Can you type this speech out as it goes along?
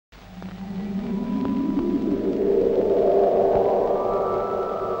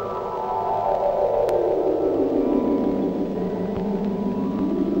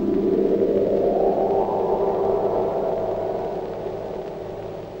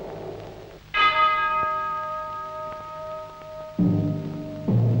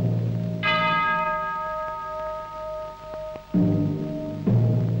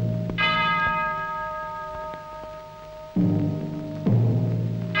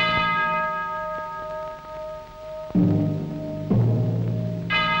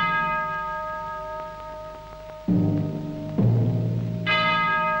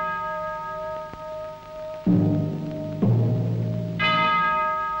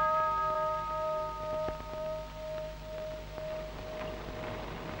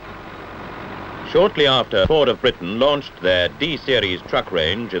Shortly after Ford of Britain launched their D-Series truck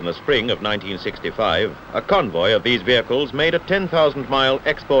range in the spring of 1965, a convoy of these vehicles made a 10,000-mile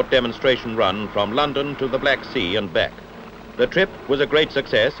export demonstration run from London to the Black Sea and back. The trip was a great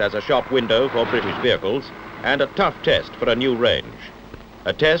success as a shop window for British vehicles and a tough test for a new range.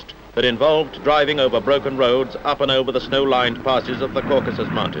 A test that involved driving over broken roads up and over the snow-lined passes of the Caucasus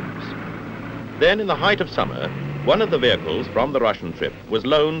Mountains. Then, in the height of summer, one of the vehicles from the Russian trip was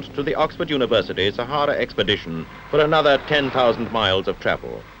loaned to the Oxford University Sahara expedition for another 10,000 miles of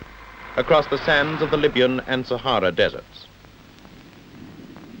travel across the sands of the Libyan and Sahara deserts.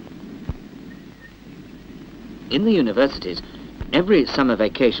 In the universities, every summer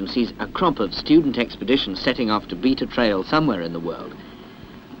vacation sees a crop of student expeditions setting off to beat a trail somewhere in the world.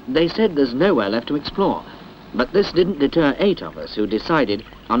 They said there's nowhere left to explore, but this didn't deter 8 of us who decided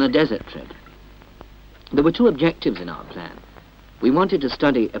on a desert trip. There were 2 objectives in our plan. We wanted to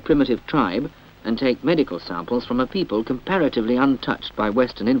study a primitive tribe and take medical samples from a people comparatively untouched by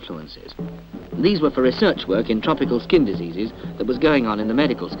Western influences. These were for research work in tropical skin diseases that was going on in the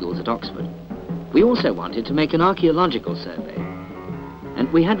medical schools at Oxford. We also wanted to make an archaeological survey, and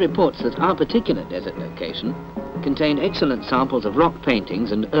we had reports that our particular desert location contained excellent samples of rock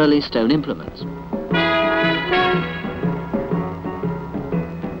paintings and early stone implements.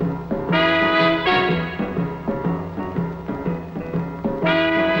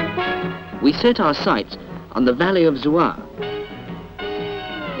 We set our sights on the Valley of Zuar,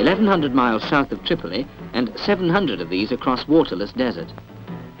 1,100 miles south of Tripoli, and 700 of these across waterless desert.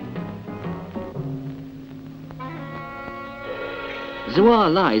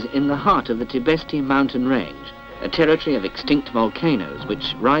 Zuar lies in the heart of the Tibesti mountain range, a territory of extinct volcanoes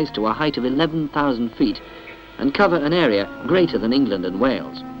which rise to a height of 11,000 feet and cover an area greater than England and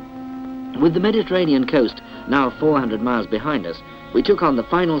Wales. With the Mediterranean coast now 400 miles behind us, we took on the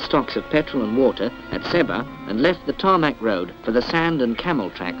final stocks of petrol and water at Seba and left the tarmac road for the sand and camel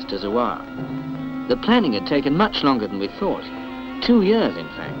tracks to Zuar. The planning had taken much longer than we thought. 2 years, in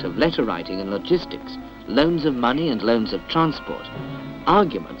fact, of letter writing and logistics, loans of money and loans of transport,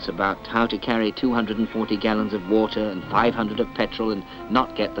 arguments about how to carry 240 gallons of water and 500 of petrol and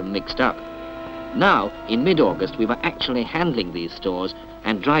not get them mixed up. Now, in mid-August, we were actually handling these stores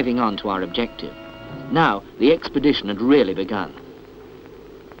and driving on to our objective. Now, the expedition had really begun.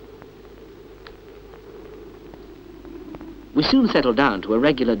 We soon settled down to a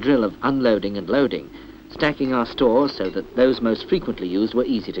regular drill of unloading and loading, stacking our stores so that those most frequently used were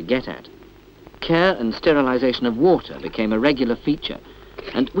easy to get at. Care and sterilization of water became a regular feature,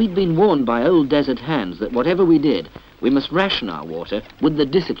 and we'd been warned by old desert hands that whatever we did, we must ration our water with the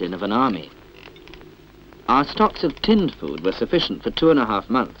discipline of an army. Our stocks of tinned food were sufficient for 2.5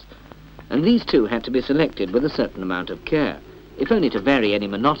 months, and these too had to be selected with a certain amount of care, if only to vary any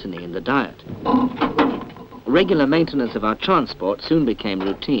monotony in the diet. Regular maintenance of our transport soon became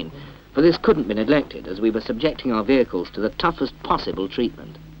routine, for this couldn't be neglected as we were subjecting our vehicles to the toughest possible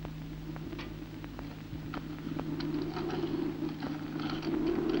treatment.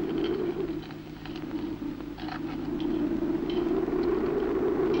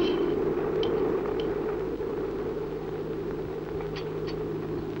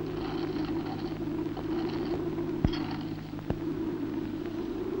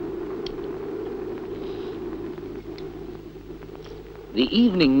 The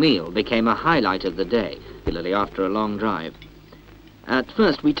evening meal became a highlight of the day, particularly after a long drive. At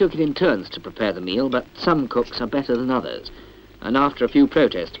first we took it in turns to prepare the meal, but some cooks are better than others, and after a few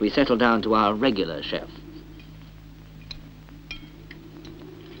protests we settled down to our regular chef.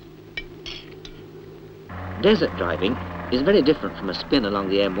 Desert driving is very different from a spin along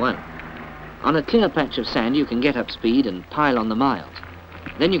the M1. On a clear patch of sand you can get up speed and pile on the miles.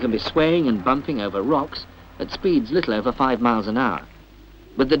 Then you can be swaying and bumping over rocks at speeds little over 5 miles an hour.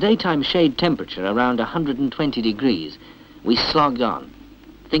 With the daytime shade temperature around 120 degrees, we slogged on,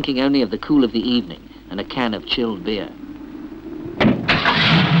 thinking only of the cool of the evening and a can of chilled beer.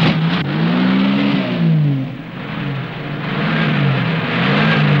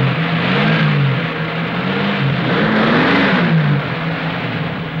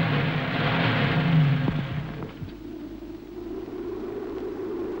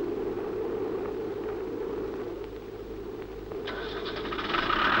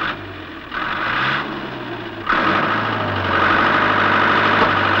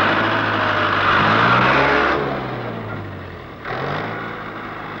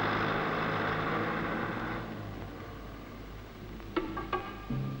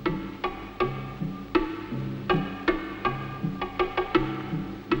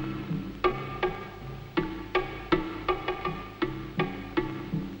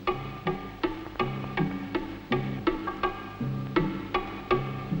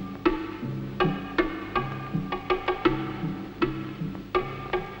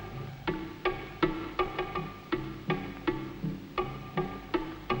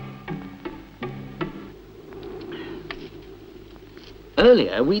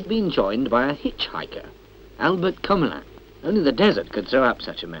 Earlier, we'd been joined by a hitchhiker, Albert Comelin. Only the desert could throw up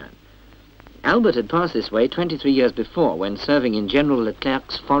such a man. Albert had passed this way 23 years before when serving in General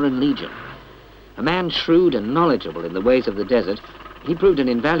Leclerc's Foreign Legion. A man shrewd and knowledgeable in the ways of the desert, he proved an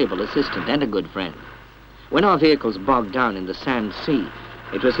invaluable assistant and a good friend. When our vehicles bogged down in the sand sea,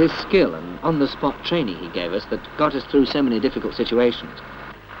 it was his skill and on-the-spot training he gave us that got us through so many difficult situations.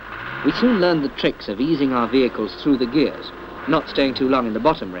 We soon learned the tricks of easing our vehicles through the gears, not staying too long in the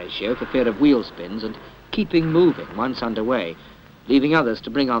bottom ratio for fear of wheel spins, and keeping moving once underway, leaving others to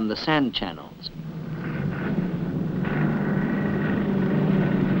bring on the sand channels.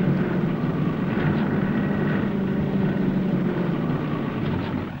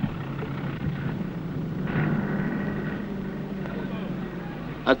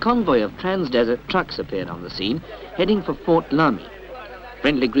 A convoy of Trans-Desert trucks appeared on the scene, heading for Fort Lamy.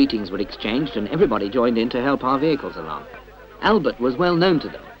 Friendly greetings were exchanged and everybody joined in to help our vehicles along. Albert was well known to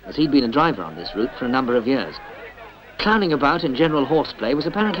them, as he'd been a driver on this route for a number of years. Clowning about in general horseplay was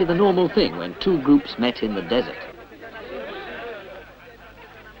apparently the normal thing when two groups met in the desert.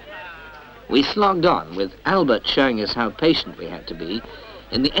 We slogged on, with Albert showing us how patient we had to be,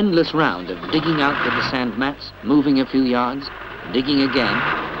 in the endless round of digging out with the sand mats, moving a few yards, digging again,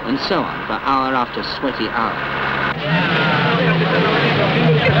 and so on for hour after sweaty hour.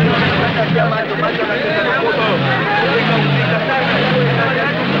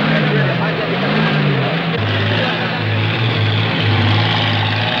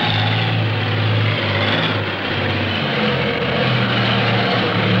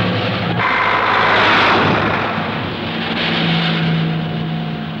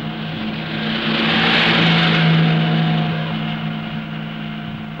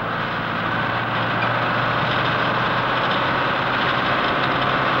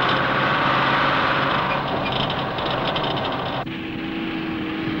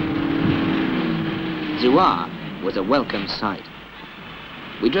 Zuar was a welcome sight.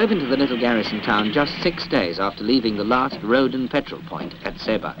 We drove into the little garrison town just 6 days after leaving the last road and petrol point at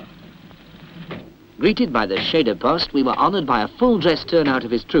Seba. Greeted by the Chef Poste, we were honoured by a full-dress turnout of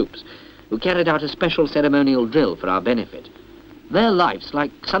his troops, who carried out a special ceremonial drill for our benefit. Their life's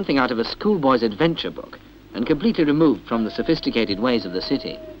like something out of a schoolboy's adventure book, and completely removed from the sophisticated ways of the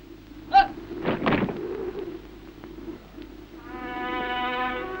city.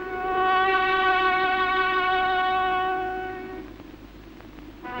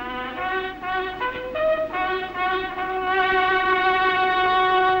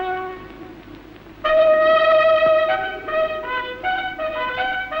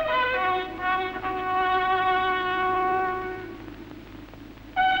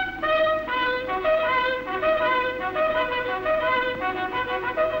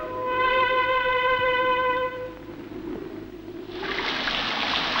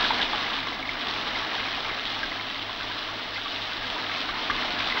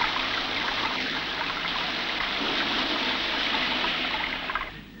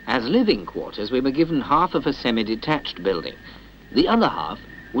 As living quarters, we were given half of a semi-detached building. The other half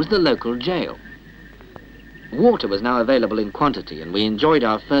was the local jail. Water was now available in quantity, and we enjoyed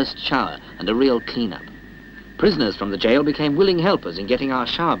our first shower and a real clean-up. Prisoners from the jail became willing helpers in getting our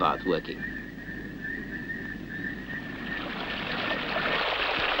shower bath working.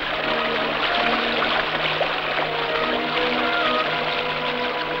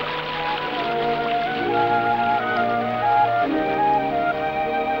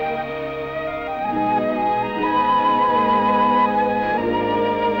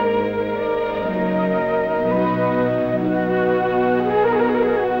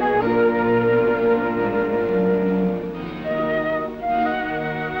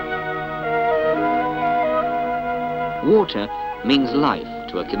 Water means life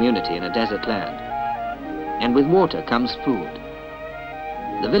to a community in a desert land. And with water comes food.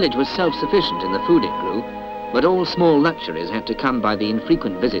 The village was self-sufficient in the food it grew, but all small luxuries had to come by the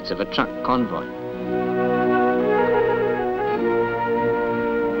infrequent visits of a truck convoy.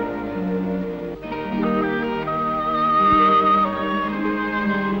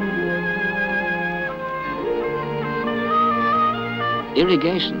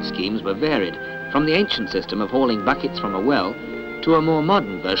 Irrigation schemes were varied, from the ancient system of hauling buckets from a well to a more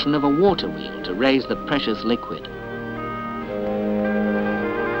modern version of a water wheel to raise the precious liquid.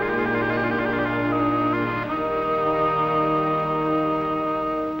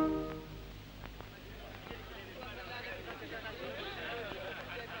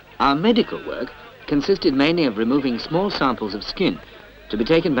 Our medical work consisted mainly of removing small samples of skin to be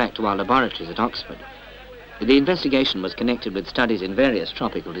taken back to our laboratories at Oxford. The investigation was connected with studies in various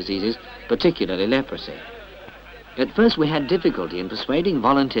tropical diseases, particularly leprosy. At first we had difficulty in persuading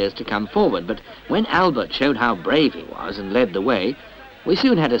volunteers to come forward, but when Albert showed how brave he was and led the way, we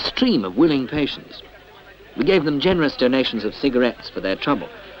soon had a stream of willing patients. We gave them generous donations of cigarettes for their trouble,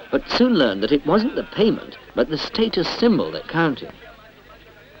 but soon learned that it wasn't the payment, but the status symbol that counted.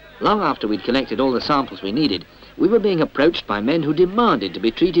 Long after we'd collected all the samples we needed, we were being approached by men who demanded to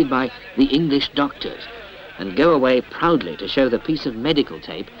be treated by the English doctors and go away proudly to show the piece of medical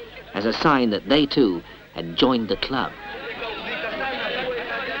tape as a sign that they too had joined the club.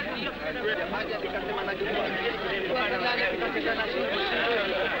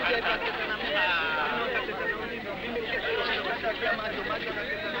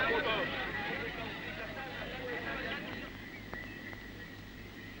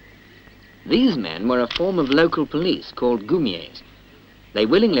 These men were a form of local police called goumiers. They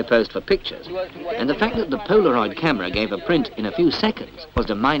willingly posed for pictures, and the fact that the Polaroid camera gave a print in a few seconds was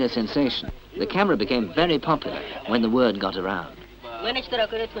a minor sensation. The camera became very popular when the word got around.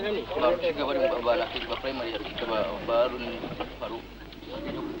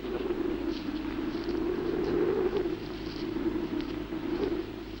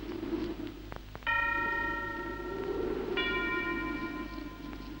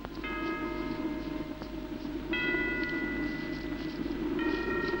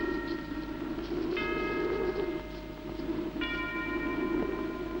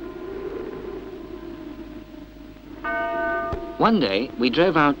 One day, we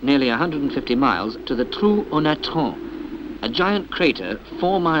drove out nearly 150 miles to the Trou au Natron, a giant crater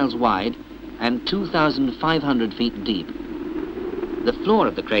 4 miles wide and 2,500 feet deep. The floor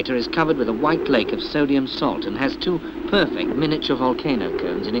of the crater is covered with a white lake of sodium salt and has 2 perfect miniature volcano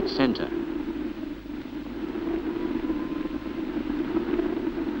cones in its center.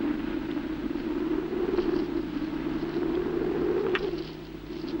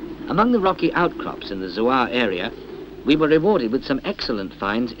 Among the rocky outcrops in the Zouar area, we were rewarded with some excellent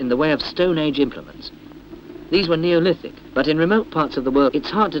finds in the way of Stone Age implements. These were Neolithic, but in remote parts of the world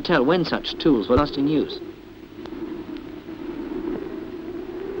it's hard to tell when such tools were last in use.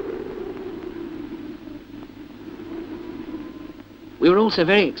 We were also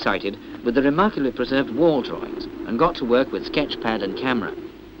very excited with the remarkably preserved wall drawings and got to work with sketchpad and camera.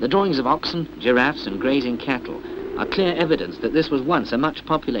 The drawings of oxen, giraffes and grazing cattle are clear evidence that this was once a much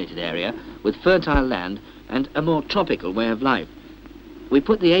populated area with fertile land and a more tropical way of life. We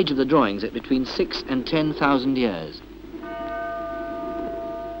put the age of the drawings at between 6,000 and 10,000 years.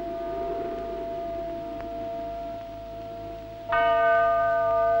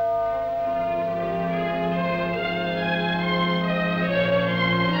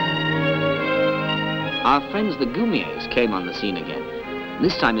 Our friends the goumiers came on the scene again,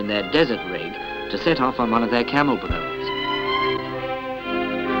 this time in their desert rig to set off on one of their camel patrols.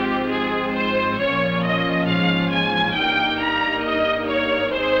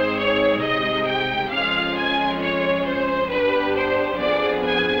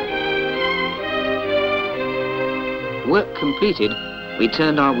 Work completed, we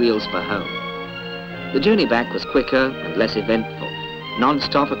turned our wheels for home. The journey back was quicker and less eventful.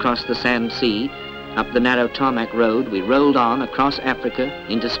 Non-stop across the sand sea, up the narrow tarmac road, we rolled on across Africa,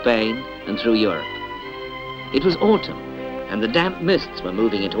 into Spain and through Europe. It was autumn, and the damp mists were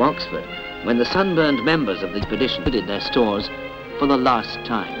moving into Oxford when the sunburned members of the expedition visited their stores for the last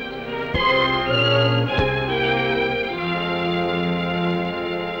time.